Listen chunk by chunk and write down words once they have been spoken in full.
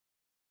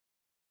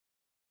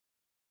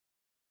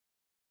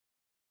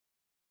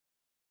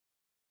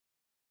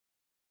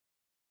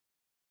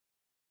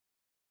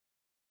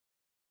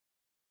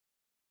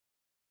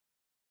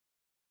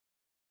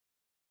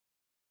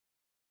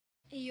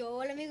Y yo,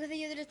 hola amigos,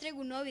 yo les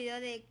traigo un nuevo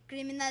video de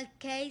Criminal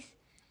Case.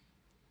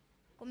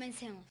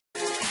 Comencemos.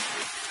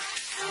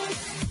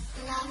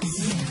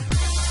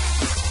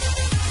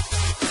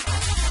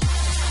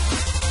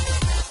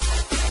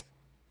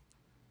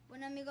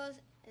 Bueno amigos,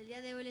 el día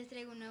de hoy les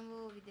traigo un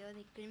nuevo video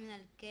de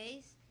Criminal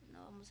Case.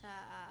 No vamos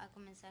a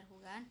comenzar a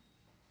jugar.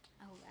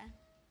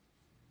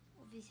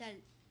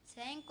 Oficial,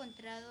 se ha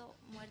encontrado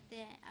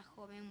muerte a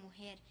joven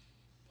mujer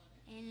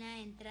en la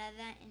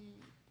entrada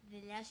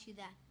de la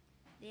ciudad.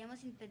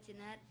 Debemos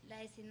inspeccionar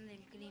la escena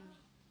del crimen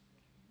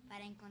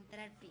para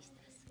encontrar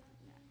pistas.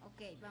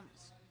 Ok,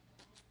 vamos.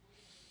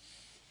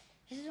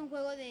 Este es un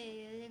juego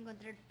de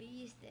encontrar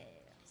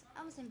pistas.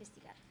 Vamos a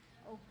investigar.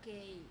 Ok,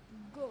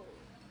 go.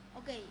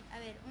 Ok, a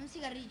ver, un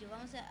cigarrillo.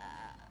 Vamos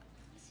a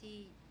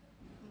sí.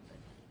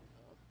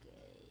 Ok,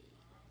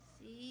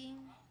 sí.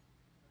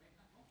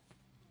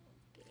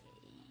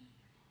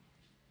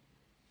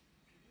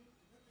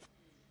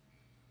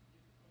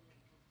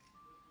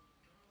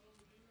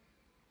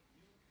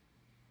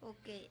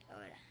 Ok,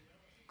 ahora,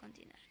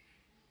 continuar.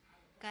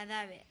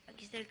 Cadáver,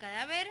 aquí está el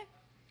cadáver.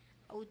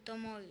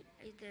 Automóvil,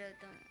 ahí está el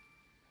automóvil.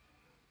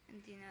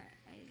 Continuar,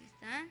 ahí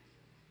está.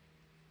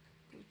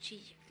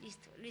 Cuchillo,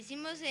 listo. Lo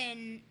hicimos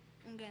en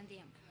un gran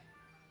tiempo.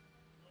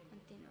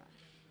 Continuar.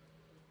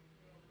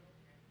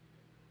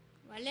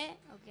 ¿Vale?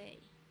 Ok.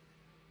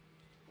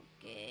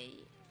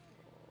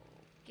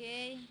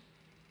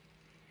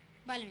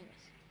 Vale, amigos.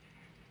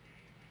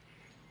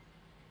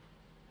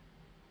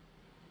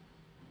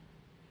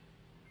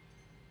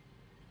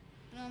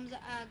 Vamos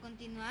a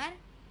continuar.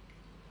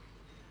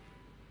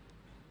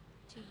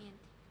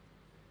 Siguiente.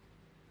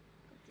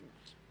 Continuar.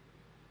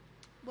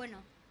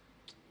 Bueno.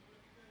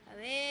 A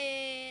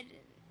ver.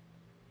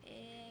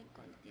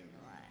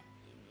 Continuar.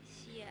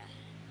 Iniciar.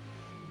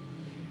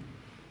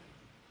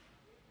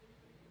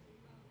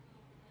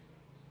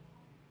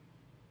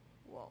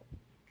 Wow.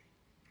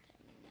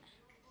 Terminar.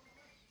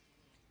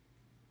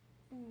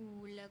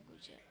 La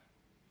cuchara.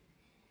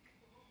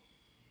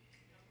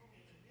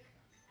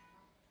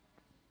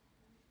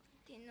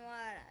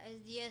 Continuar.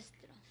 Es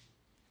diestro.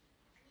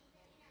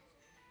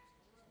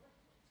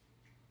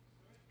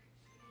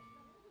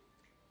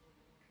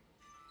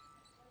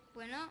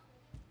 Bueno.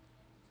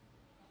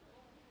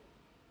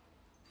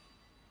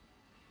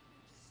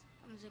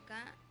 Vamos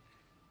acá.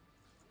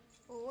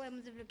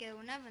 Hemos desbloqueado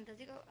una.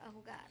 Fantástico. A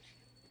jugar.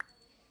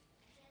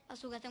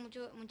 Gasta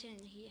mucha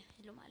energía.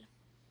 Es lo malo.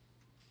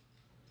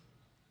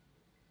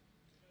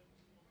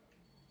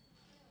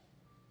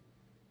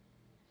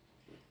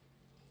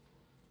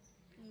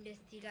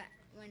 Investigar.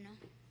 Bueno.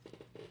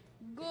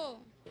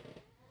 Go.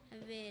 A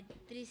ver.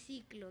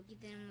 Triciclo. Aquí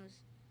tenemos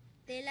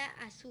tela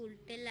azul.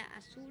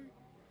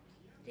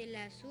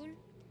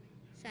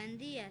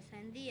 Sandía.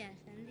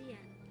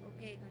 Ok,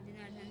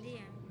 continuar.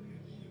 Sandía.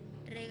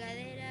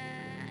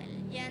 Regadera.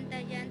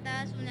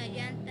 Llantas. Una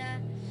llanta.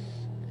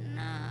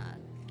 No.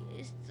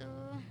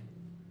 Esto.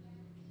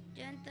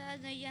 Llantas.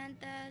 No hay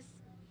llantas.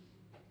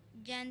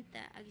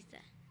 Llanta. Aquí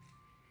está.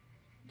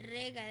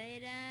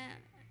 Regadera.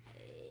 Aquí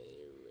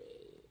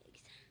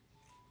está.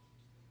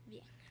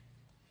 Bien.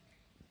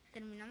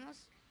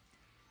 Terminamos.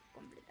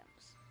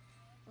 Completamos.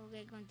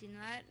 Ok,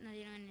 continuar. Nos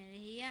dieron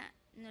energía.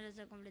 No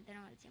lo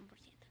completaron al 100%.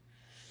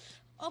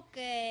 Ok.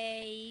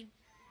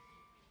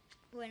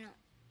 Bueno.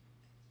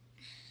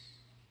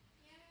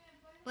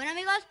 Bueno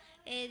amigos.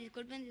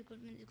 Disculpen por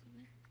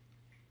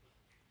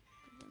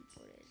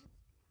eso.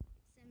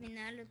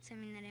 Lo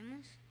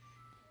examinaremos.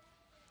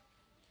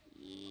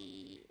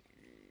 Y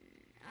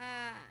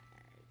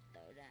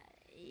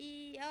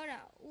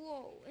ahora,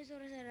 wow, eso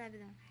es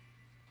rápido.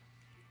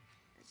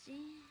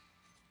 Así.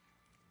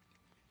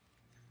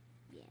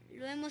 Bien,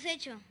 lo hemos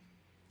hecho.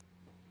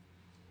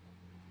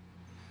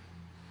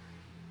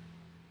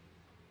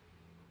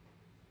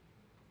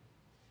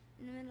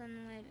 Número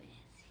 9.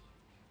 Sí.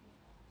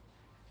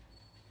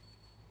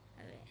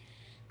 A ver.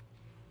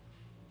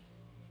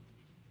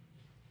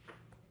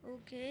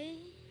 Ok.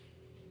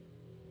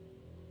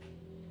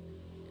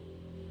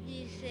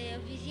 Dice,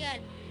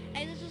 oficial,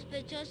 hay dos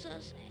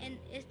sospechosos en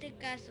este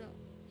caso.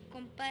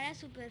 Compara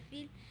su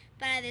perfil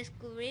para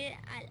descubrir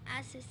al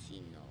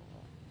asesino.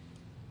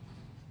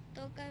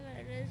 Toca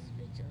el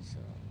sospechoso.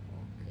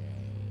 Ok.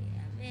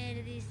 A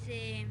ver,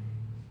 dice...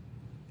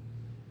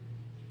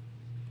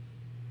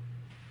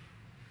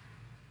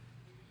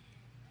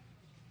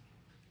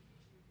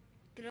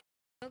 Creo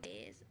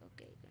que es...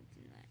 Ok,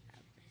 continuar.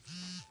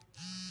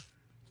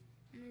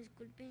 No,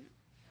 disculpen.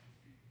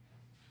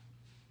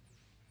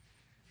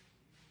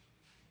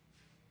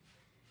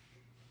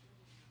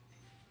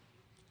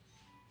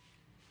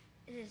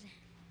 Es ese.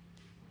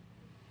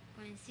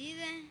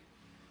 Coincide.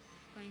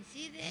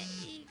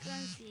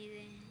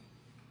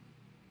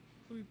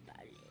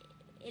 Culpable.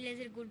 Él es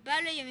el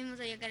culpable, yo mismo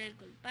sabía que era el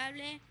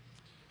culpable.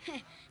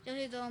 Yo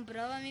soy todo un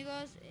pro,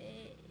 amigos.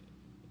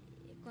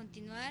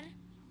 Continuar.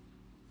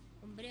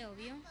 Hombre,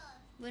 obvio.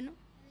 Bueno.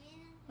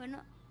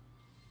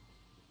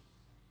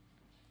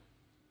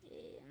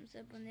 Vamos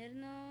a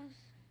ponernos.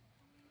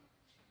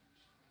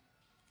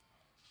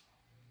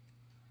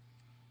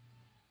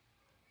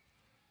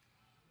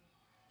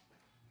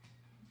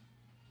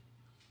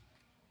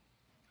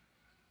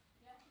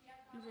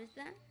 Vamos a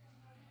esta.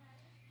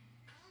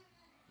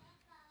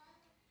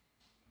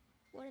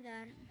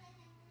 Guardar.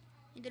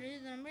 Introduce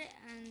tu nombre.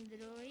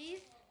 Android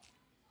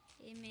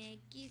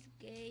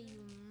MXKUMAR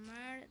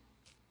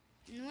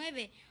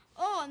 9.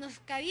 ¡Oh! ¡Nos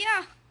cabió!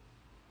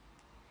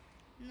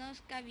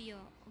 Nos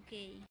cabió. Ok.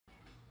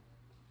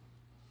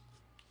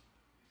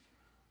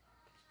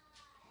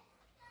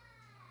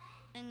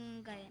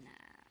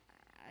 Encadenar.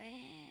 A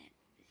ver.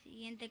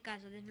 Siguiente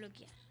caso.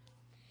 Desbloquear.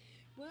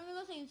 Bueno,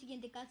 amigos, hay un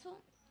siguiente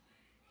caso.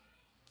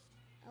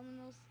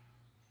 Vámonos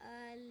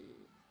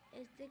al...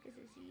 Este que es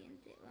el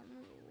siguiente.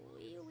 Vamos.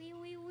 Uy.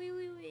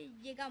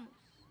 Llegamos.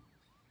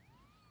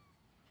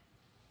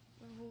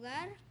 Por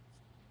jugar.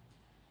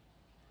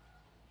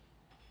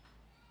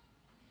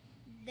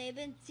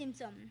 David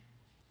Simpson.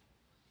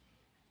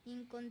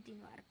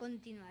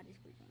 Continuar,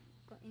 disculpen.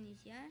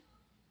 Iniciar.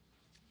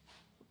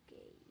 Ok,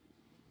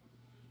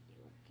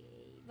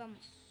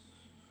 vamos.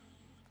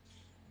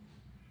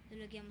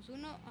 Desbloqueamos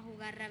uno. A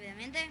jugar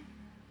rápidamente.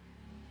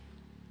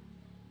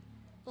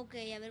 Ok,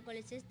 a ver cuál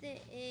es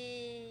este.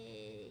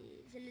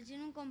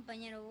 Selecciona un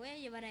compañero. Voy a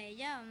llevar a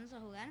ella. Vamos a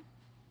jugar.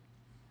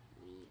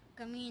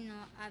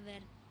 Camino a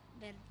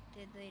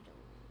vertedero.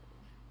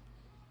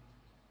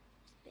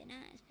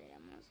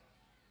 Esperamos.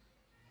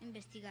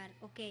 Investigar.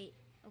 Ok.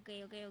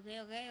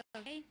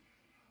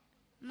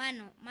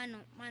 Mano.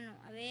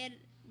 A ver.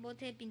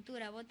 Bote de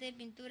pintura.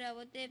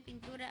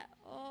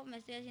 Oh, me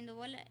estoy haciendo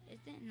bola.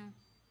 Este, no.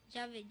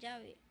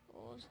 Llave.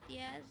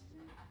 Hostias.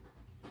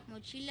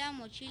 Mochila.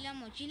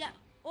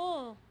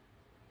 Oh.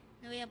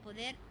 No voy a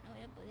poder.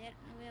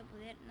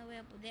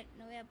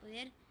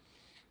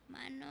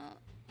 Mano.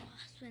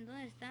 Oh, ¿en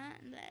dónde está?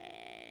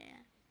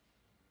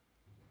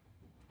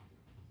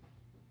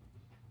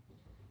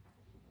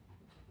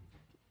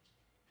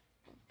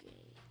 Ok.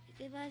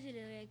 Este es fácil,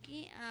 le doy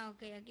aquí. Ah,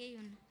 ok, aquí hay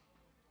una.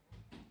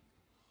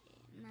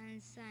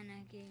 Manzana,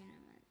 aquí hay una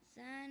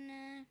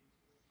manzana.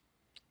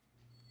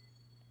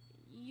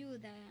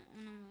 Ayuda,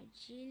 una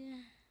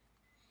mochila.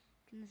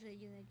 Que no se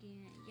ayuda aquí.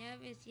 Una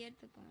llave,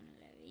 cierto, como no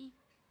la vi.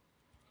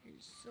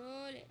 El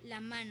sol, la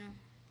mano.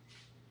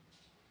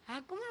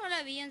 Ah, ¿cómo no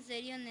la vi? En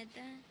serio,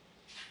 neta.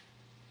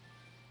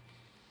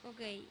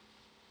 Ok.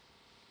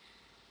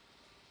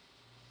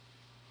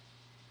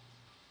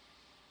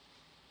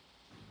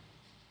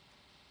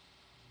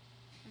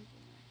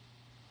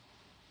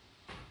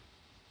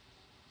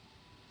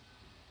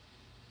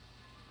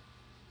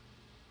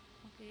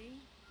 Ok.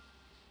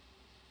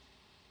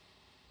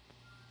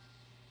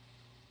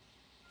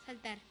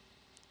 Saltar.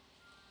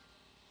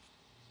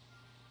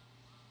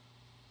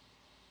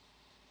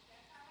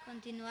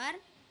 Continuar.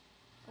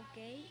 Ok.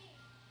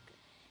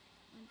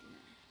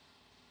 Continuar.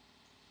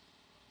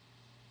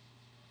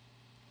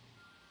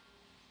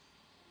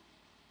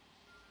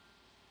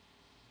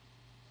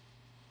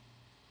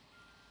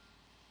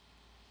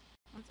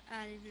 Vamos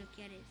a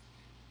desbloquear esto.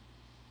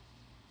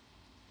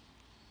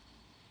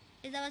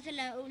 Esta va a ser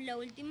la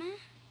última.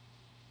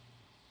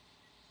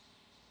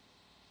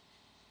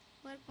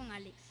 Jugar con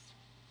Alex.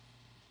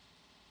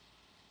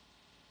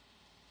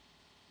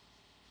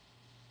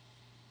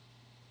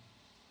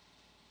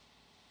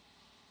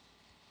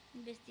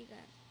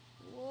 Investigar.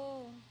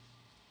 Wow.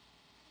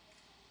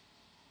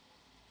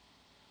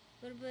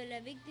 Cuerpo de la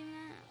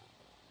víctima.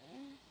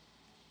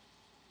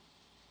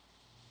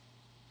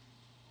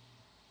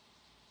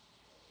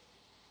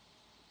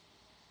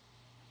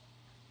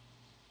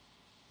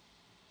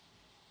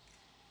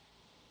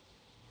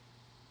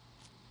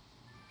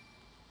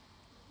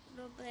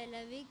 Ropa de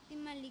la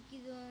víctima,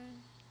 líquido.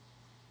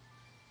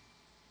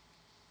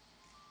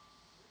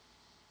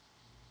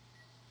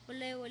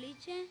 Bola de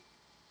boliche.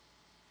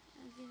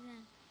 Aquí está.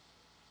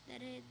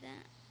 Tarjeta.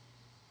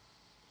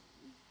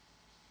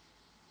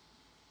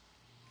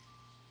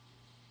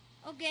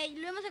 Ok,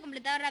 lo hemos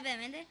completado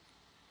rápidamente.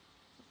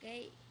 Ok,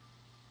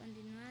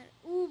 continuar.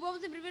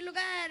 Vamos en primer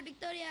lugar,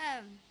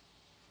 victoria.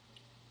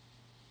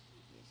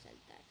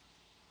 Saltar.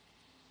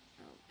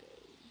 Ok.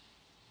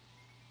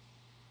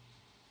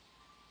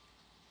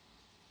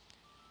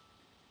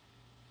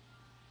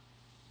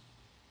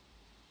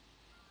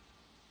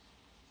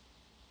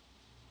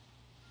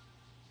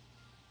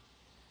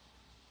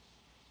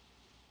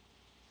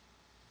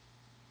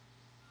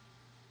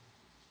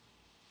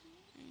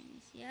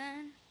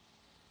 Iniciar.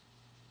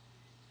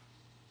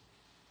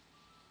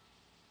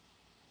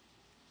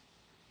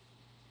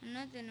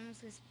 No tenemos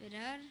que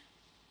esperar.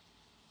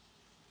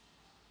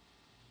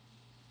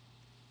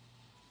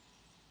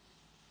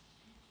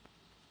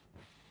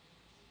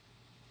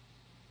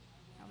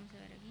 Vamos a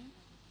ver aquí.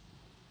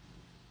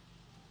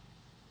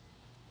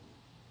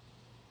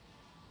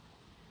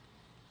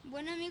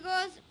 Bueno,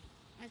 amigos,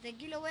 hasta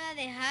aquí lo voy a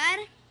dejar.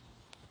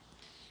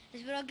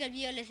 Espero que el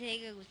video les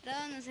haya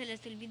gustado. No se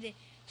les olvide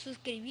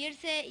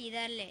suscribirse y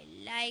darle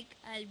like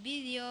al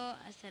video.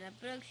 Hasta la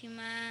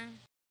próxima.